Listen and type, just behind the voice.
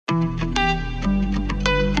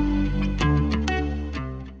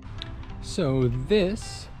So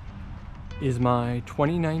this is my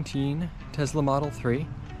 2019 Tesla Model 3,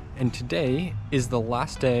 and today is the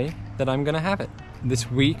last day that I'm gonna have it. This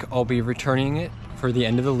week I'll be returning it for the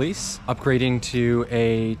end of the lease, upgrading to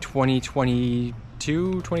a 2022,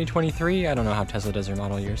 2023, I don't know how Tesla does their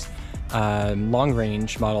model years, long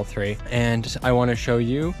range Model 3. And I wanna show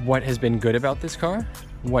you what has been good about this car,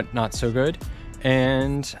 what not so good,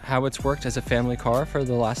 and how it's worked as a family car for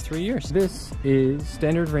the last 3 years. This is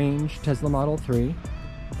standard range Tesla Model 3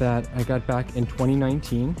 that I got back in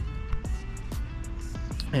 2019.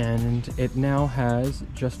 And it now has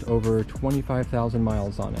just over 25,000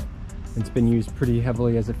 miles on it. It's been used pretty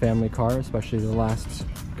heavily as a family car, especially the last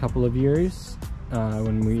couple of years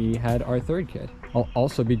when we had our third kid. I'll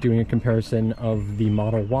also be doing a comparison of the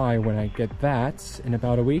Model Y when I get that in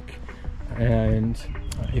about a week. And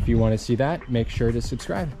if you want to see that, make sure to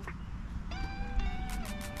subscribe.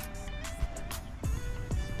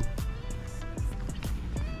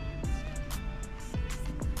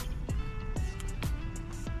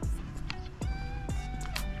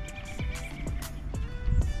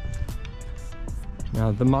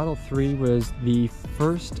 Now, the Model 3 was the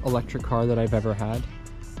first electric car that I've ever had,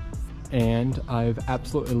 and I've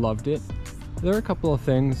absolutely loved it. There are a couple of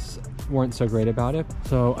things weren't so great about it.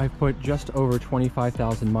 So I've put just over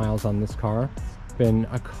 25,000 miles on this car. Been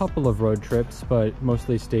a couple of road trips, but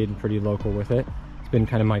mostly stayed pretty local with it. It's been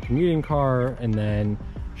kind of my commuting car, and then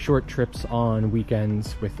short trips on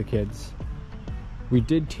weekends with the kids. We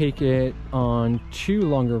did take it on 2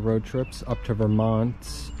 longer road trips up to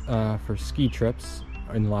Vermont for ski trips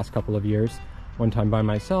in the last couple of years. One time by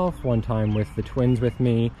myself, one time with the twins with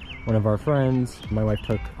me, one of our friends. My wife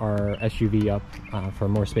took our SUV up for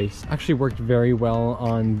more space. Actually worked very well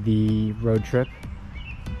on the road trip.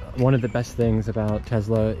 One of the best things about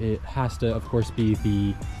Tesla, it has to, of course, be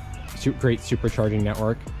the great supercharging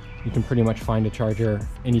network. You can pretty much find a charger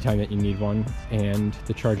anytime that you need one, and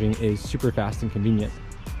the charging is super fast and convenient.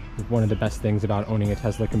 It's one of the best things about owning a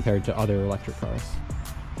Tesla compared to other electric cars.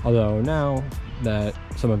 Although now that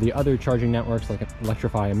some of the other charging networks like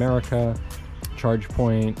Electrify America,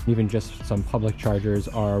 ChargePoint, even just some public chargers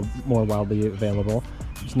are more widely available,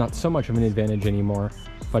 it's not so much of an advantage anymore,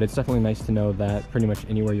 but it's definitely nice to know that pretty much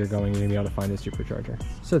anywhere you're going, you're gonna be able to find a supercharger.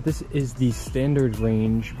 So this is the standard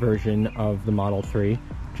range version of the Model 3,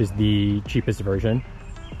 which is the cheapest version.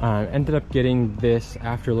 Ended up getting this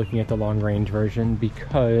after looking at the long range version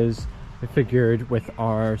because I figured with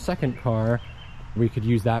our second car, we could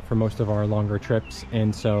use that for most of our longer trips.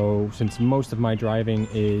 And so since most of my driving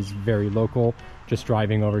is very local, just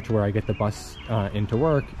driving over to where I get the bus into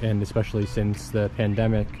work, and especially since the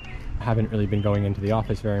pandemic, I haven't really been going into the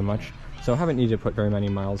office very much, so I haven't needed to put very many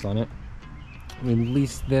miles on it. We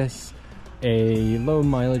leased this a low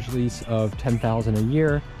mileage lease of 10,000 a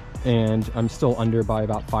year, and I'm still under by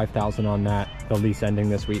about 5,000 on that, the lease ending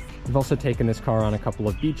this week. We've also taken this car on a couple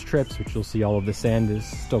of beach trips, which you'll see all of the sand is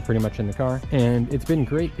still pretty much in the car. And it's been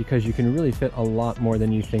great because you can really fit a lot more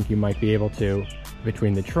than you think you might be able to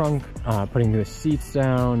between the trunk, putting the seats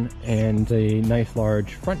down, and a nice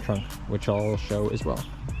large front trunk, which I'll show as well.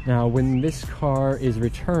 Now, when this car is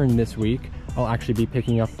returned this week, I'll actually be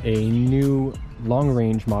picking up a new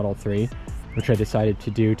long-range Model 3, which I decided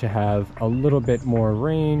to do to have a little bit more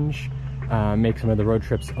range, make some of the road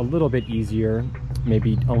trips a little bit easier,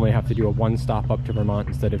 maybe only have to do a 1 stop up to Vermont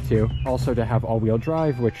instead of 2. Also to have all-wheel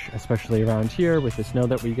drive, which especially around here with the snow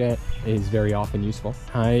that we get is very often useful.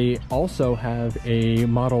 I also have a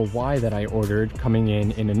Model Y that I ordered coming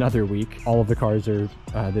in another week. All of the cars are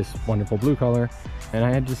this wonderful blue color, and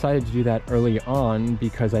I had decided to do that early on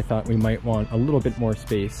because I thought we might want a little bit more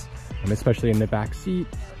space, especially in the back seat,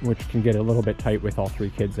 which can get a little bit tight with all 3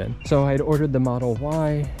 kids in. So I had ordered the Model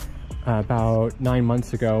Y about 9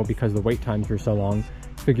 months ago because the wait times were so long.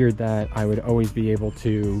 Figured that I would always be able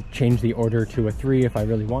to change the order to a 3 if I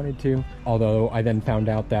really wanted to, although I then found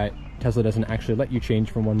out that Tesla doesn't actually let you change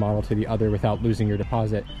from one model to the other without losing your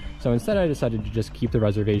deposit. So instead I decided to just keep the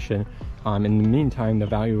reservation. In the meantime, the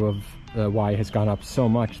value of the Y has gone up so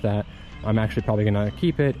much that I'm actually probably gonna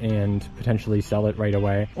keep it and potentially sell it right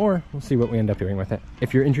away, or we'll see what we end up doing with it.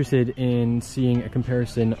 If you're interested in seeing a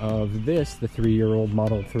comparison of this, the 3-year-old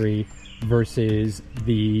Model 3 versus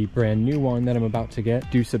the brand new one that I'm about to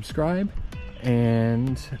get, do subscribe,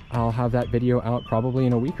 and I'll have that video out probably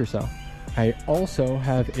in a week or so. I also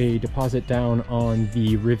have a deposit down on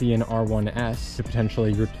the Rivian R1S to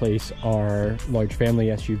potentially replace our large family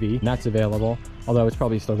SUV, and that's available, although it's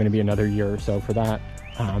probably still going to be another year or so for that.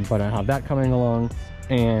 But I have that coming along,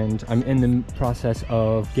 and I'm in the process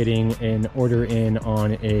of getting an order in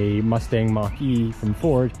on a Mustang Mach-E from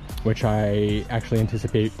Ford, which I actually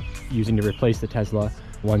anticipate using to replace the Tesla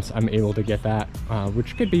once I'm able to get that,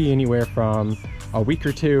 which could be anywhere from a week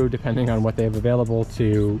or two, depending on what they have available,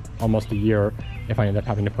 to almost a year if I end up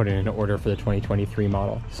having to put in an order for the 2023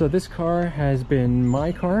 model. So this car has been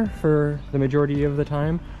my car for the majority of the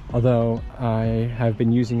time, although I have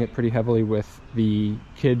been using it pretty heavily with the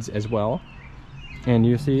kids as well. And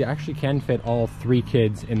you see, I actually can fit all 3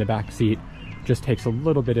 kids in the back seat. Just takes a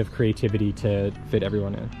little bit of creativity to fit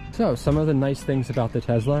everyone in. So some of the nice things about the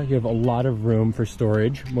Tesla: you have a lot of room for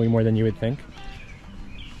storage, way more than you would think.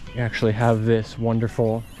 You actually have this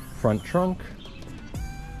wonderful front trunk.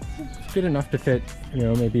 It's good enough to fit, you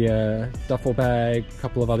know, maybe a duffel bag, a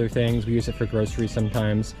couple of other things. We use it for groceries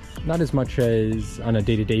sometimes. Not as much as on a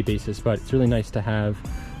day-to-day basis, but it's really nice to have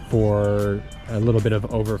for a little bit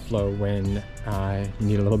of overflow when you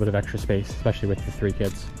need a little bit of extra space, especially with the 3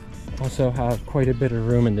 kids. Also have quite a bit of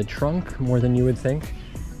room in the trunk, more than you would think.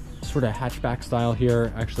 Sort of hatchback style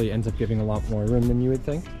here actually ends up giving a lot more room than you would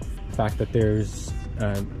think. The fact that there's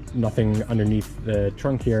nothing underneath the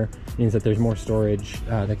trunk here means that there's more storage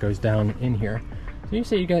that goes down in here. So you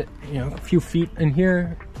say you get, you know, a few feet in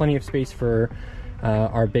here, plenty of space for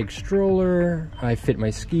our big stroller. I fit my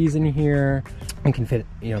skis in here. I can fit,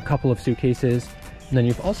 you know, a couple of suitcases. And then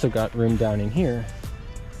you've also got room down in here,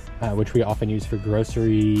 which we often use for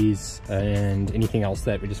groceries and anything else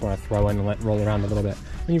that we just want to throw in and let roll around a little bit.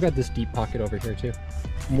 And you've got this deep pocket over here too.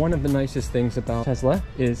 One of the nicest things about Tesla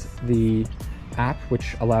is the app,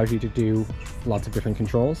 which allows you to do lots of different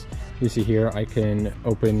controls. You see here, I can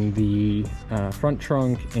open the front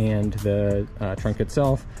trunk and the trunk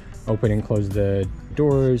itself, open and close the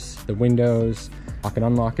doors, the windows, lock and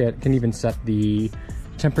unlock it. Can even set the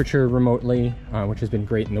temperature remotely, which has been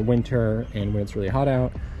great in the winter and when it's really hot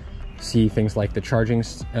out. See things like the charging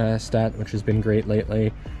stat, which has been great lately.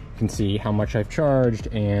 You can see how much I've charged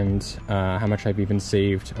and how much I've even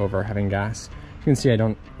saved over having gas. You can see I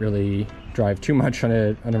don't really drive too much on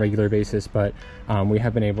a regular basis, but we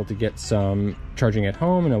have been able to get some charging at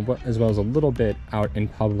home and as well as a little bit out in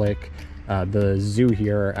public. The zoo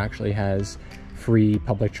here actually has free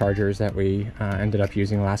public chargers that we ended up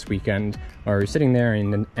using last weekend, where we were sitting there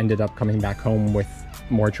and then ended up coming back home with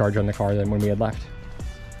more charge on the car than when we had left.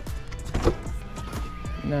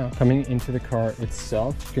 Now, coming into the car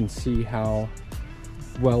itself, you can see how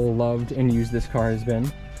well loved and used this car has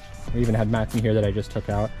been. We even had mats in here that I just took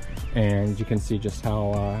out, and you can see just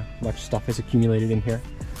how much stuff is accumulated in here.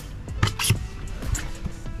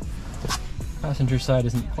 Passenger side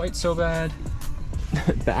isn't quite so bad.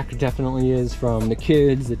 Back definitely is, from the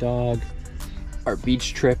kids, the dog, our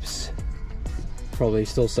beach trips. Probably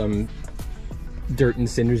still some dirt and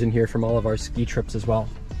cinders in here from all of our ski trips as well.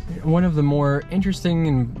 One of the more interesting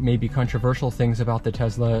and maybe controversial things about the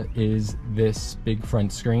Tesla is this big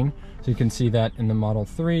front screen. So you can see that in the Model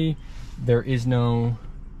 3, there is no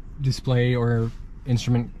display or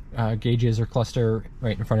instrument gauges or cluster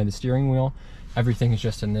right in front of the steering wheel. Everything is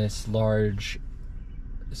just in this large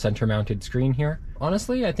center-mounted screen here.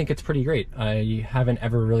 Honestly, I think it's pretty great. I haven't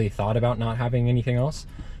ever really thought about not having anything else.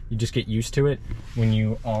 You just get used to it when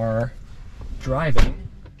you are driving.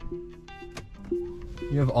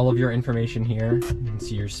 You have all of your information here. You can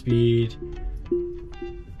see your speed.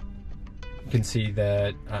 You can see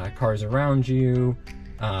that cars around you,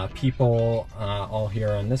 people, all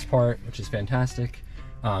here on this part, which is fantastic.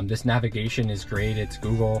 This navigation is great. It's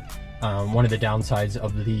Google. One of the downsides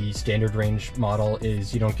of the standard range model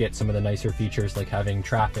is you don't get some of the nicer features like having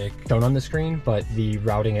traffic shown on the screen, but the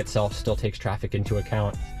routing itself still takes traffic into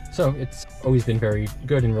account. So it's always been very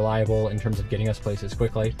good and reliable in terms of getting us places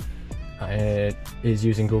quickly. It is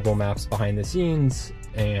using Google Maps behind the scenes,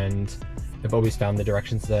 and I've always found the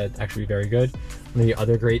directions that actually very good. One of the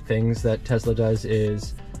other great things that Tesla does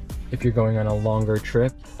is if you're going on a longer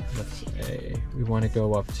trip, let's say we want to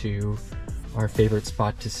go up to our favorite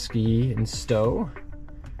spot to ski in Stowe.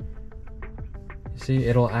 See,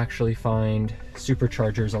 it'll actually find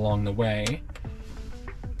superchargers along the way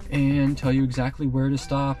and tell you exactly where to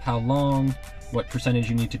stop, how long, what percentage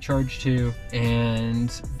you need to charge to,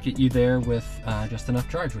 and get you there with just enough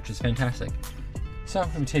charge, which is fantastic. So it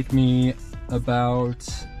would take me about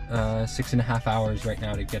 6.5 hours right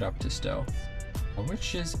now to get up to Stowe,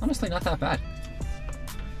 which is honestly not that bad.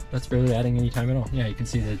 That's barely adding any time at all. Yeah, you can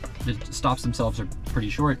see that the stops themselves are pretty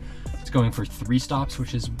short. It's going for 3 stops,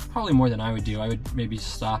 which is probably more than I would do. I would maybe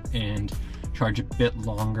stop and charge a bit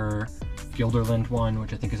longer. Guilderland one,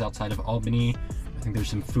 which I think is outside of Albany. I think there's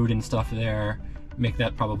some food and stuff there. make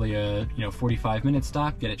that probably a 45-minute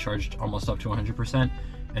stop, get it charged almost up to 100%,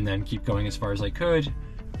 and then keep going as far as I could.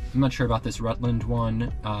 I'm not sure about this Rutland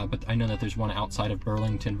one, but I know that there's one outside of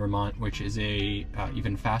Burlington, Vermont, which is a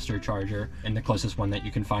even faster charger, and the closest one that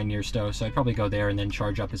you can find near Stowe. So I'd probably go there and then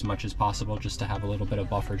charge up as much as possible just to have a little bit of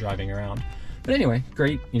buffer driving around. But anyway,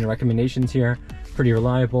 great, recommendations here, pretty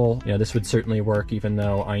reliable. This would certainly work, even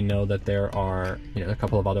though I know that there are, a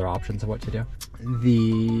couple of other options of what to do.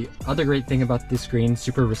 The other great thing about this screen,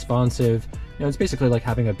 super responsive. It's basically like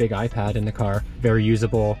having a big iPad in the car, very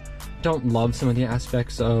usable. Don't love some of the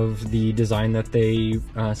aspects of the design that they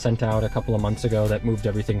sent out a couple of months ago that moved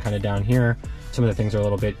everything kind of down here. Some of the things are a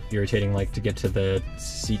little bit irritating, like to get to the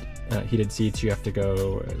heated seats, you have to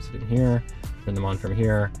go sit in here, turn them on from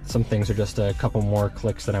here. Some things are just a couple more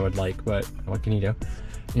clicks than I would like, but what can you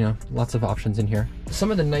do? Lots of options in here. Some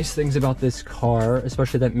of the nice things about this car,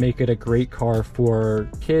 especially that make it a great car for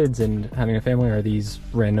kids and having a family, are these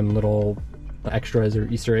random little extras or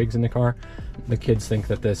Easter eggs in the car. The kids think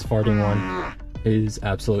that this farting one is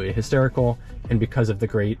absolutely hysterical, and because of the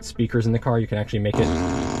great speakers in the car, you can actually make it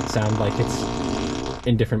sound like it's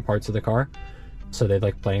in different parts of the car. So they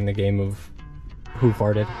like playing the game of who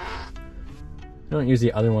farted. I don't use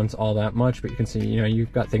the other ones all that much, but you can see,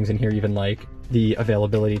 you've got things in here, even like the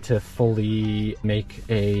availability to fully make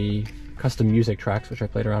a custom music tracks, which I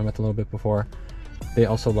played around with a little bit before. They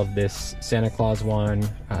also love this Santa Claus one,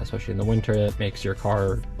 especially in the winter. It makes your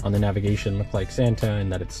car on the navigation look like Santa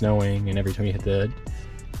and that it's snowing, and every time you hit the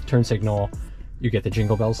turn signal, you get the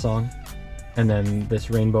Jingle Bells song. And then this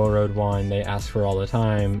Rainbow Road one, they ask for all the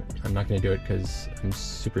time. I'm not going to do it because I'm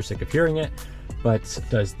super sick of hearing it, but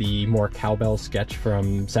does the more cowbell sketch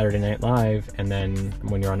from Saturday Night Live, and then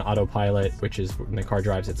when you're on autopilot, which is when the car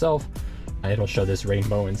drives itself, it'll show this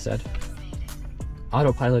rainbow instead.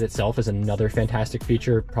 Autopilot itself is another fantastic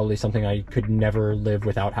feature, probably something I could never live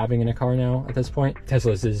without having in a car now at this point.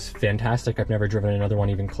 Tesla's is fantastic. I've never driven another one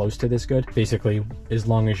even close to this good. Basically, as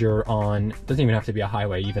long as you're on, doesn't even have to be a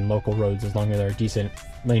highway, even local roads, as long as there are decent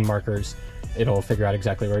lane markers, it'll figure out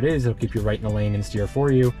exactly where it is. It'll keep you right in the lane and steer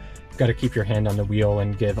for you. You've got to keep your hand on the wheel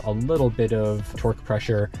and give a little bit of torque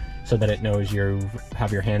pressure so that it knows you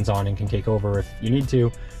have your hands on and can take over if you need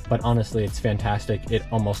to. But honestly, it's fantastic. It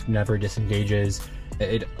almost never disengages.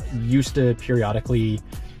 It used to periodically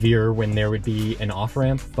veer when there would be an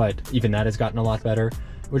off-ramp, but even that has gotten a lot better,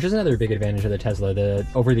 which is another big advantage of the Tesla. The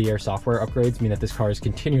over-the-air software upgrades mean that this car has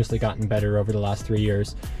continuously gotten better over the last 3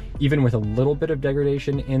 years, even with a little bit of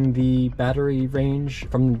degradation in the battery range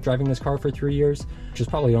from driving this car for 3 years, which has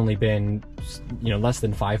probably only been, less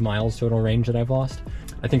than 5 miles total range that I've lost.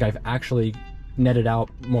 I think I've actually netted out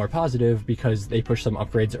more positive because they pushed some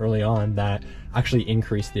upgrades early on that actually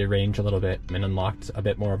increased the range a little bit and unlocked a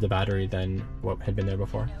bit more of the battery than what had been there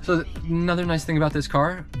before. So another nice thing about this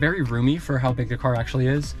car, very roomy for how big the car actually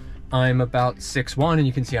is. I'm about 6'1", and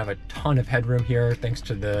you can see I have a ton of headroom here thanks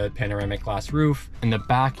to the panoramic glass roof. In the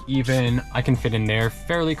back even, I can fit in there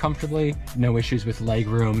fairly comfortably. No issues with leg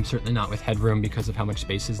room, certainly not with headroom because of how much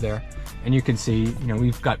space is there. And you can see,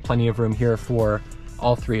 we've got plenty of room here for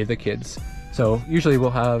all 3 of the kids. So usually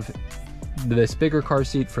we'll have this bigger car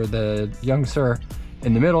seat for the young sir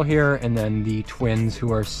in the middle here, and then the twins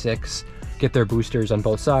who are 6 get their boosters on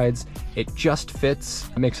both sides. It just fits.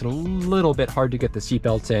 It makes it a little bit hard to get the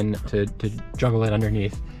seatbelts in to juggle it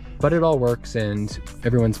underneath, but it all works and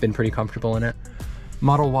everyone's been pretty comfortable in it.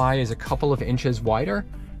 Model Y is a couple of inches wider,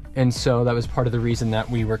 and so that was part of the reason that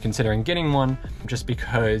we were considering getting one, just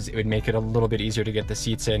because it would make it a little bit easier to get the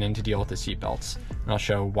seats in and to deal with the seat belts. And I'll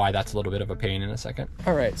show why that's a little bit of a pain in a second.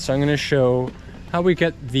 All right, so I'm gonna show how we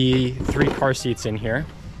get the 3 car seats in here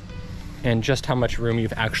and just how much room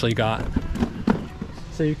you've actually got.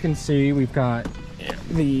 So you can see we've got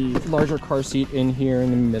the larger car seat in here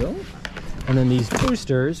in the middle, and then these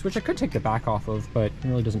boosters, which I could take the back off of, but it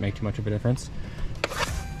really doesn't make too much of a difference.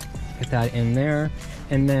 Get that in there.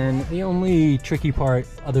 And then the only tricky part,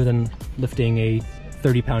 other than lifting a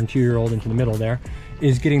 30-pound 2-year-old into the middle there,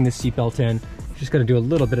 is getting the seatbelt in. Just gotta do a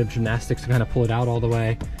little bit of gymnastics to kind of pull it out all the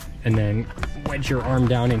way, and then wedge your arm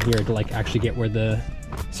down in here to actually get where the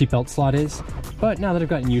seatbelt slot is. But now that I've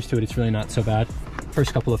gotten used to it, it's really not so bad.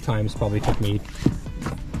 First couple of times probably took me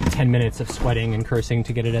 10 minutes of sweating and cursing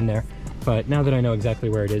to get it in there. But now that I know exactly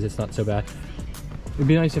where it is, it's not so bad. It'd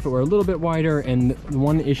be nice if it were a little bit wider, and the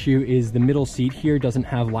one issue is the middle seat here doesn't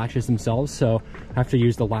have latches themselves, so I have to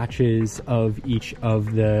use the latches of each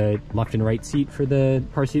of the left and right seat for the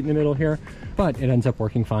car seat in the middle here, but it ends up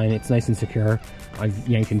working fine. It's nice and secure. I've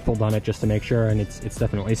yanked and pulled on it just to make sure, and it's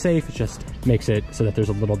definitely safe. It just makes it so that there's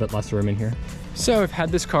a little bit less room in here. So I've had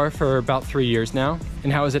this car for about 3 years now,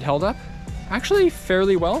 and how has it held up? actually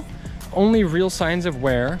fairly well. Only real signs of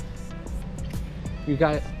wear. You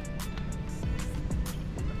got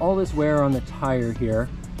all this wear on the tire here.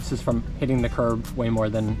 This is from hitting the curb way more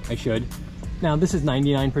than I should. Now this is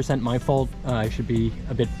 99% my fault. I should be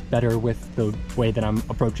a bit better with the way that I'm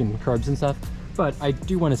approaching curbs and stuff. But I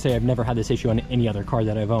do want to say I've never had this issue on any other car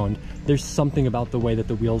that I've owned. There's something about the way that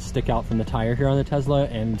the wheels stick out from the tire here on the Tesla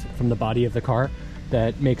and from the body of the car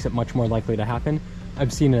that makes it much more likely to happen.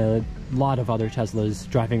 I've seen a lot of other Teslas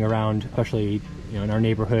driving around, especially in our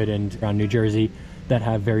neighborhood and around New Jersey, that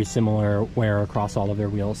have very similar wear across all of their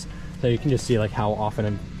wheels. So you can just see like how often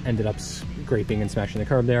I've ended up scraping and smashing the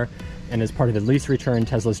curb there. And as part of the lease return,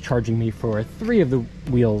 Tesla's charging me for 3 of the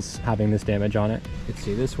wheels having this damage on it. You can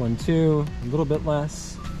see this one too, a little bit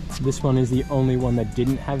less. This one is the only one that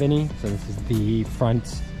didn't have any. So this is the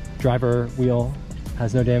front driver wheel,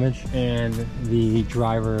 has no damage. And the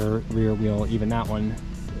driver rear wheel, even that one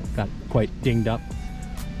got quite dinged up.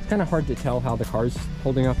 It's kind of hard to tell how the car's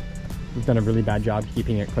holding up. We've done a really bad job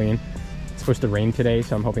keeping it clean. It's supposed to rain today,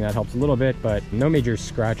 so I'm hoping that helps a little bit, but no major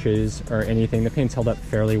scratches or anything. The paint's held up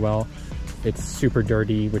fairly well. It's super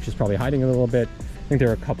dirty, which is probably hiding a little bit. I think there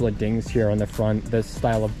are a couple of dings here on the front. This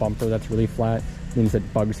style of bumper that's really flat means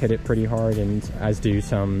that bugs hit it pretty hard, and as do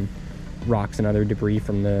some rocks and other debris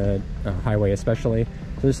from the highway especially.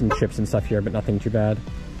 So there's some chips and stuff here, but nothing too bad.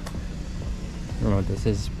 I don't know what this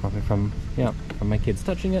is, probably from my kids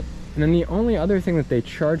touching it. And then the only other thing that they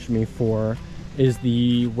charged me for is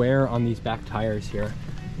the wear on these back tires here,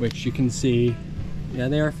 which you can see, yeah,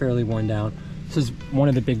 they are fairly worn down. This is one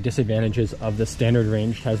of the big disadvantages of the standard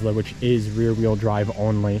range Tesla, which is rear wheel drive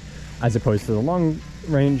only, as opposed to the long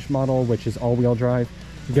range model, which is all wheel drive.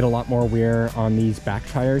 You get a lot more wear on these back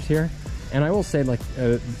tires here. And I will say, like,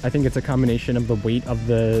 I think it's a combination of the weight of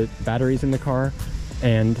the batteries in the car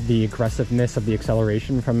and the aggressiveness of the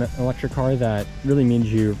acceleration from an electric car that really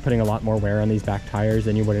means you're putting a lot more wear on these back tires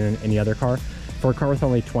than you would in any other car. For a car with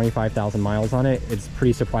only 25,000 miles on it, it's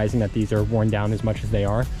pretty surprising that these are worn down as much as they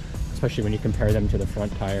are, especially when you compare them to the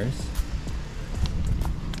front tires,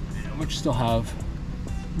 which still have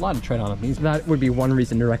a lot of tread on them. That would be one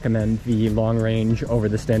reason to recommend the long range over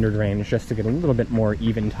the standard range, just to get a little bit more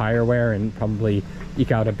even tire wear and probably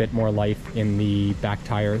eke out a bit more life in the back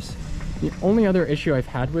tires. The only other issue I've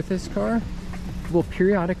had with this car, will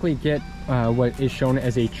periodically get what is shown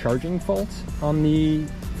as a charging fault on the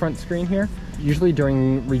front screen here. Usually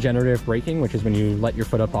during regenerative braking, which is when you let your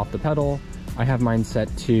foot up off the pedal. I have mine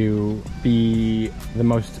set to be the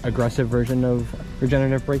most aggressive version of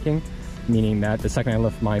regenerative braking, meaning that the second I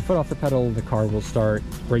lift my foot off the pedal, the car will start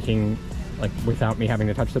braking like without me having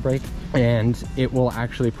to touch the brake, and it will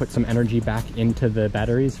actually put some energy back into the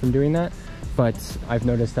batteries from doing that. But I've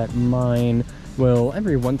noticed that mine will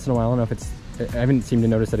every once in a while, I don't know if it's, I haven't seemed to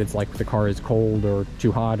notice that it's like the car is cold or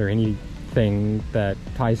too hot or anything that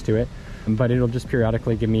ties to it, but it'll just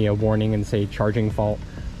periodically give me a warning and say charging fault,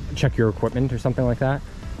 check your equipment or something like that.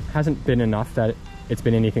 Hasn't been enough that it's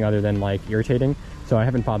been anything other than like irritating, so I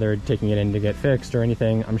haven't bothered taking it in to get fixed or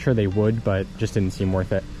anything. I'm sure they would, but just didn't seem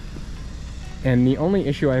worth it. And the only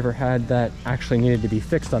issue I ever had that actually needed to be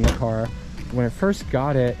fixed on the car, when I first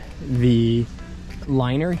got it, the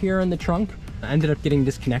liner here in the trunk ended up getting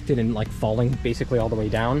disconnected and like falling basically all the way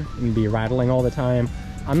down and be rattling all the time.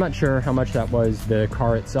 I'm not sure how much that was the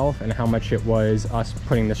car itself and how much it was us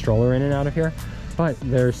putting the stroller in and out of here, but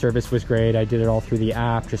their service was great. I did it all through the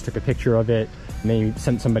app, just took a picture of it, and they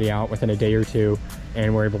sent somebody out within a day or two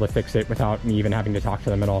and were able to fix it without me even having to talk to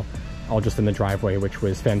them at all just in the driveway, which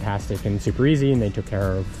was fantastic and super easy, and they took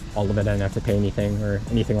care of all of it. I didn't have to pay anything or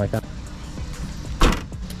anything like that.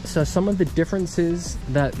 So some of the differences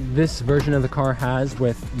that this version of the car has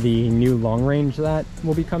with the new long range that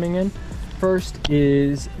will be coming in. First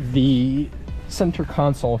is the center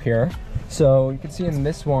console here. So you can see in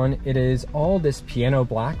this one, it is all this piano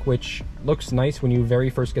black, which looks nice when you very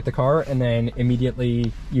first get the car, and then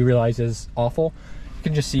immediately you realize is awful. You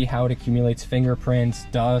can just see how it accumulates fingerprints,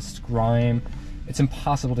 dust, grime. It's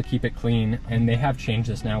impossible to keep it clean, and they have changed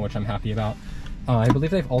this now, which I'm happy about. I believe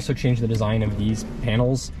they've also changed the design of these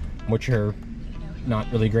panels, which are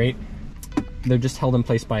not really great. They're just held in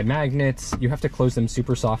place by magnets. You have to close them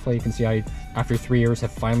super softly. You can see I, after 3 years,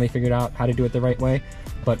 have finally figured out how to do it the right way.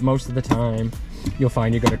 But most of the time, you'll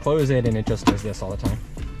find you go to close it and it just does this all the time.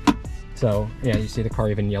 So yeah, you see the car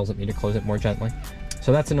even yells at me to close it more gently.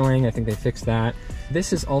 So that's annoying. I think they fixed that.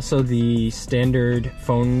 This is also the standard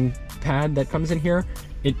phone pad that comes in here.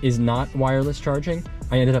 It is not wireless charging.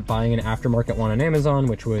 I ended up buying an aftermarket one on Amazon,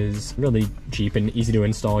 which was really cheap and easy to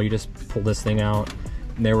install. You just pull this thing out.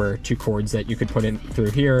 And there were 2 cords that you could put in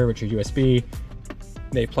through here, which are USB.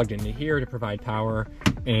 they plugged into here to provide power,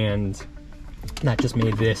 and that just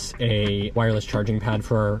made this a wireless charging pad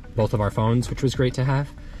for both of our phones, which was great to have.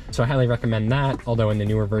 So I highly recommend that, although in the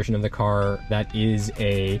newer version of the car, that is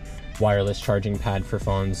a wireless charging pad for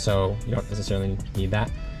phones, so you don't necessarily need that.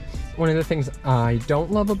 One of the things I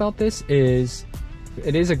don't love about this is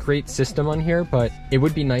it is a great system on here, but it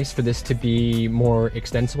would be nice for this to be more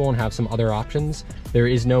extensible and have some other options. There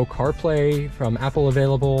is no CarPlay from Apple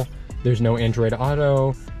available. There's no Android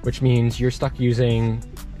Auto, which means you're stuck using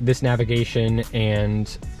this navigation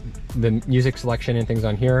and the music selection and things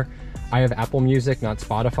on here. I have Apple Music, not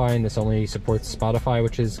Spotify, and this only supports Spotify,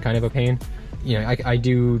 which is kind of a pain. You know, I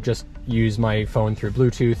do just use my phone through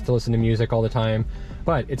Bluetooth to listen to music all the time,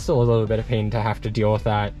 but it's still a little bit of pain to have to deal with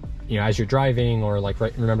that, you know, as you're driving, or like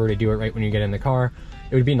remember to do it right when you get in the car.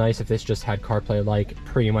 It would be nice if this just had CarPlay like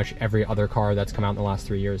pretty much every other car that's come out in the last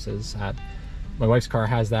 3 years has had. My wife's car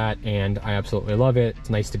has that, and I absolutely love it. It's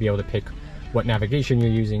nice to be able to pick what navigation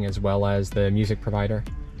you're using as well as the music provider.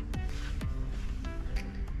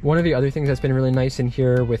 One of the other things that's been really nice in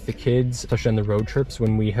here with the kids, especially on the road trips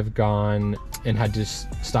when we have gone and had to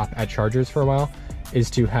stop at chargers for a while, is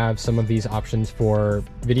to have some of these options for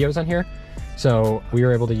videos on here. So we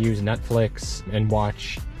were able to use Netflix and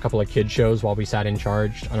watch a couple of kid shows while we sat in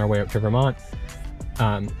charge on our way up to Vermont.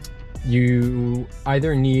 You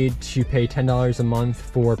either need to pay $10 a month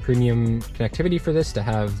for premium connectivity for this to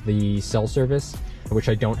have the cell service, which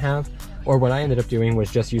I don't have, or what I ended up doing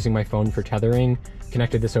was just using my phone for tethering,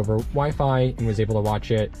 connected this over Wi-Fi, and was able to watch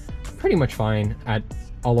it pretty much fine at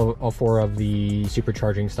all 4 of the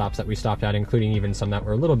supercharging stops that we stopped at, including even some that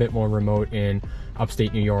were a little bit more remote in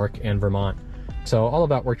upstate New York and Vermont. So all of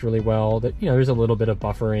that worked really well. That, you know, there's a little bit of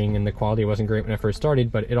buffering and the quality wasn't great when I first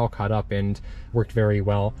started, but it all caught up and worked very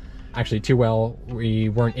well. Actually too well. We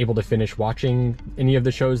weren't able to finish watching any of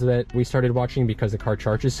the shows that we started watching because the car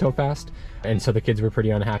charges so fast, and so the kids were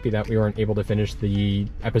pretty unhappy that we weren't able to finish the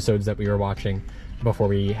episodes that we were watching before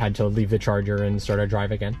we had to leave the charger and start our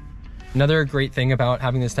drive again. Another great thing about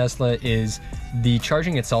having this Tesla is the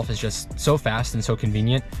charging itself is just so fast and so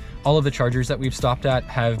convenient. All of the chargers that we've stopped at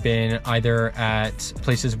have been either at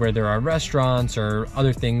places where there are restaurants or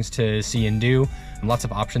other things to see and do, lots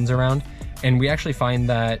of options around. And we actually find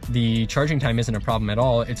that the charging time isn't a problem at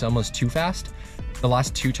all. It's almost too fast. The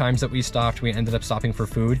last 2 times that we stopped, we ended up stopping for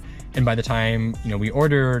food. And by the time, you know, we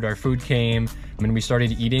ordered, our food came, when we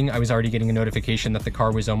started eating, I was already getting a notification that the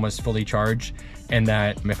car was almost fully charged, and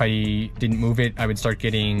that if I didn't move it, I would start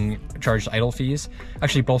getting charged idle fees.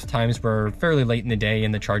 Actually, both times were fairly late in the day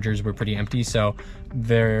and the chargers were pretty empty, so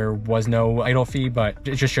there was no idle fee, but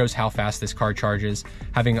it just shows how fast this car charges.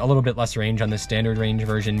 Having a little bit less range on the standard range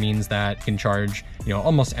version means that it can charge, you know,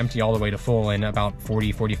 almost empty all the way to full in about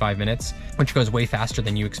 40-45 minutes, which goes way faster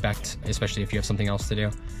than you expect, especially if you have something else to do.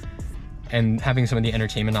 And having some of the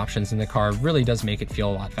entertainment options in the car really does make it feel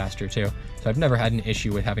a lot faster too. So I've never had an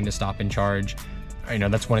issue with having to stop and charge. I know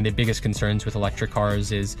that's one of the biggest concerns with electric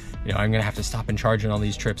cars is, you know, I'm gonna have to stop and charge on all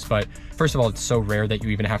these trips, but first of all, it's so rare that you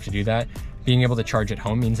even have to do that. Being able to charge at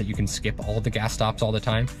home means that you can skip all the gas stops all the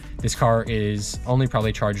time. This car is only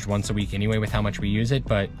probably charged once a week anyway with how much we use it,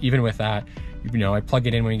 but even with that, you know, I plug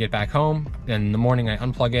it in when we get back home, and in the morning I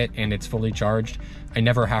unplug it and it's fully charged. I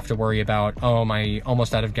never have to worry about, oh, am I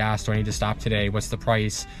almost out of gas? Do I need to stop today? What's the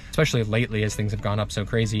price? Especially lately as things have gone up so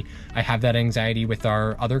crazy. I have that anxiety with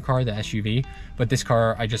our other car, the SUV, but this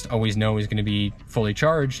car I just always know is gonna be fully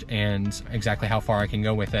charged and exactly how far I can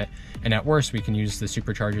go with it. And at worst, we can use the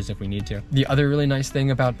superchargers if we need to. The other really nice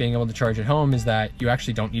thing about being able to charge at home is that you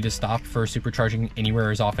actually don't need to stop for supercharging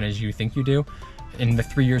anywhere as often as you think you do. In the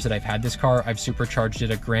 3 years that I've had this car, I've supercharged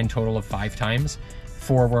it a grand total of 5 times.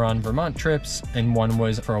 4 were on Vermont trips, and 1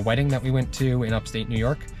 was for a wedding that we went to in upstate New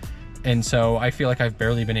York. And so I feel like I've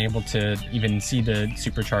barely been able to even see the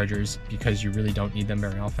superchargers because you really don't need them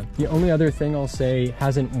very often. The only other thing I'll say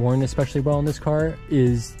hasn't worn especially well in this car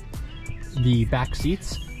is the back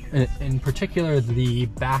seats, in particular the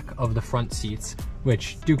back of the front seats,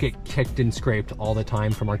 which do get kicked and scraped all the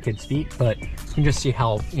time from our kids' feet, but you can just see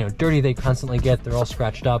how, you know, dirty they constantly get. They're all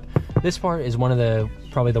scratched up. This part is one of the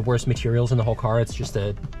probably the worst materials in the whole car. It's just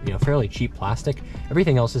a, you know, fairly cheap plastic.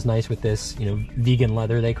 Everything else is nice with this, you know, vegan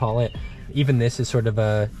leather they call it. Even this is sort of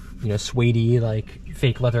a, you know, suede-y, like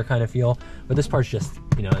fake leather kind of feel, but this part's just,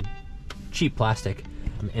 you know, cheap plastic.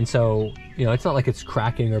 And so, you know, it's not like it's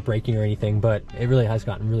cracking or breaking or anything, but it really has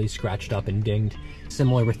gotten really scratched up and dinged.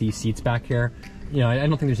 Similar with these seats back here. You know, I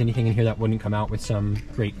don't think there's anything in here that wouldn't come out with some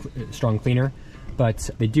great strong cleaner, but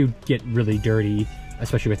they do get really dirty.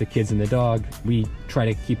 especially with the kids and the dog. We try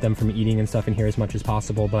to keep them from eating and stuff in here as much as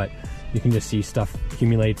possible, but you can just see stuff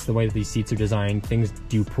accumulates. The way that these seats are designed, things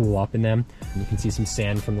do pool up in them. And you can see some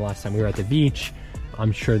sand from the last time we were at the beach.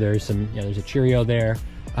 I'm sure there's some, there's a Cheerio there.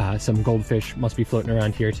 Some goldfish must be floating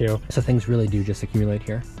around here too. So things really do just accumulate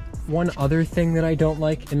here. One other thing that I don't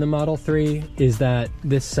like in the Model 3 is that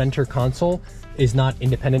this center console is not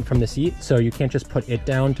independent from the seat. So you can't just put it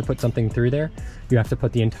down to put something through there. You have to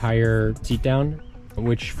put the entire seat down,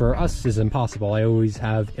 which for us is impossible. I always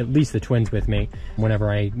have at least the twins with me whenever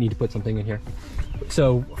I need to put something in here.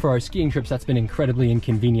 So for our skiing trips, that's been incredibly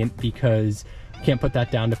inconvenient because I can't put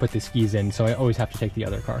that down to put the skis in, so I always have to take the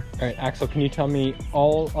other car. All right, Axel, can you tell me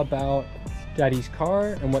all about Daddy's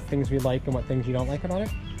car and what things we like and what things you don't like about it?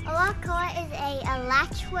 Our car is a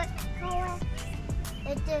electric car.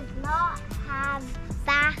 It does not have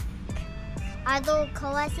back other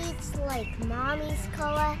car seats like Mommy's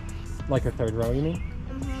car. Like a third row, you mean?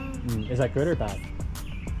 Mm-hmm. Is that good or bad?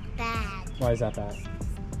 Bad. Why is that bad?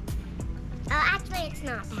 Actually, it's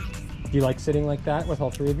not bad. Do you like sitting like that with all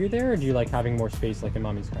three of you there, or do you like having more space like in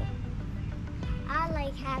Mommy's car? I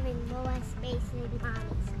like having more space in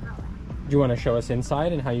Mommy's car. Do you want to show us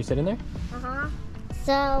inside and how you sit in there? Uh-huh.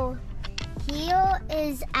 So, here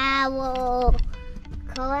is our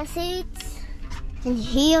car seats, and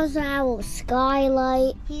here's our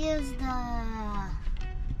skylight. Here's the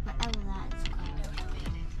whatever that's called.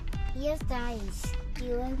 Here's the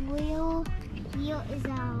steering wheel. Here is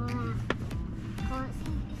our car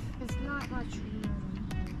seat. There's not much room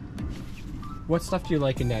in here. What stuff do you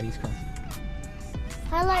like in Daddy's car?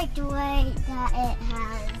 I like the way that it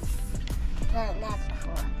has the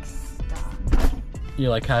Netflix stuff. You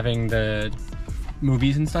like having the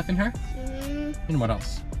movies and stuff in here? Mm-hmm. And what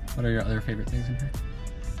else? What are your other favorite things in here?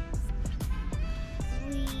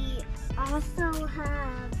 We also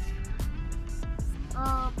have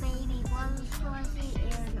a baby brother's car seat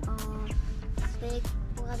and a big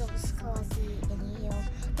brother's car seat in here,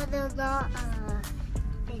 but they're not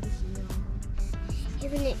in here.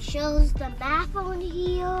 Even it shows the map on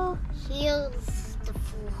here. Here's the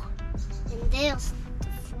floor, and there's the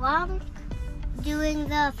front. Doing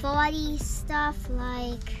the 40 stuff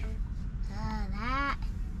like that.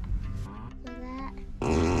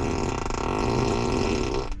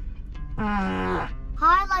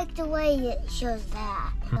 I like the way it shows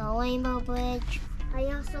that. The Rainbow Bridge. I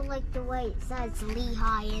also like the way it says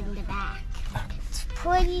Lehigh in the back. It's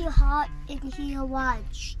pretty hot in here while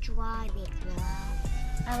it's driving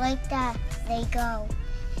around. I like that they go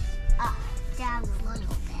up, down a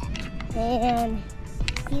little bit. And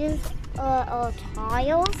here's our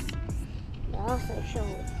tiles. It also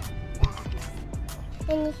shows that.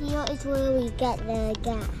 And here is where we get the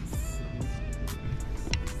gas.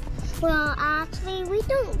 Well, actually, we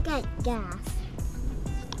don't get gas.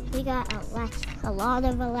 We got a lot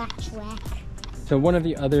of electric. So one of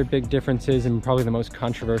the other big differences, and probably the most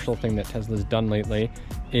controversial thing that Tesla's done lately,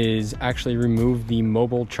 is actually remove the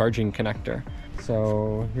mobile charging connector.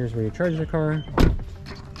 So here's where you charge the car.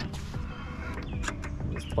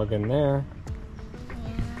 Just plug in there.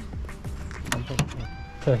 Yeah.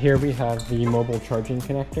 So here we have the mobile charging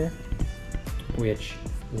connector, which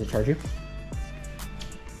is a charger,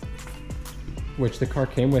 which the car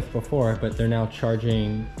came with before, but they're now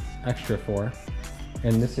charging extra for.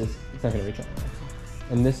 And this is, it's not gonna reach all the way.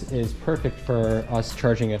 And this is perfect for us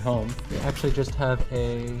charging at home. We actually just have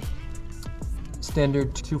a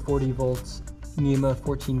standard 240 volts NEMA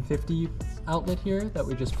 1450 outlet here that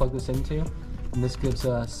we just plug this into. And this gives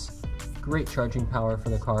us great charging power for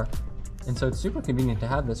the car. And so it's super convenient to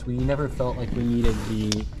have this. We never felt like we needed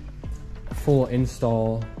the full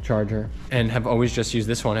install charger and have always just used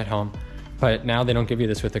this one at home. But now they don't give you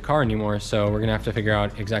this with the car anymore, so we're gonna have to figure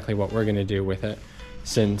out exactly what we're gonna do with it,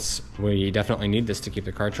 since we definitely need this to keep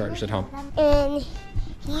the car charged at home. And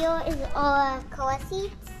here is our car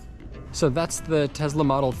seats. So that's the Tesla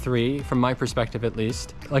Model 3, from my perspective at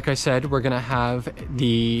least. Like I said, we're gonna have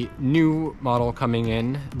the new model coming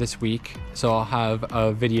in this week, so I'll have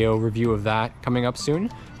a video review of that coming up soon,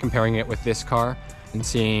 comparing it with this car and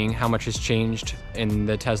seeing how much has changed in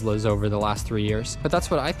the Teslas over the last 3 years. But that's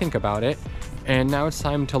what I think about it, and now it's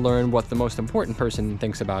time to learn what the most important person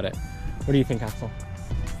thinks about it. What do you think, Axel?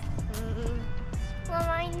 Well,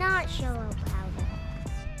 I'm not sure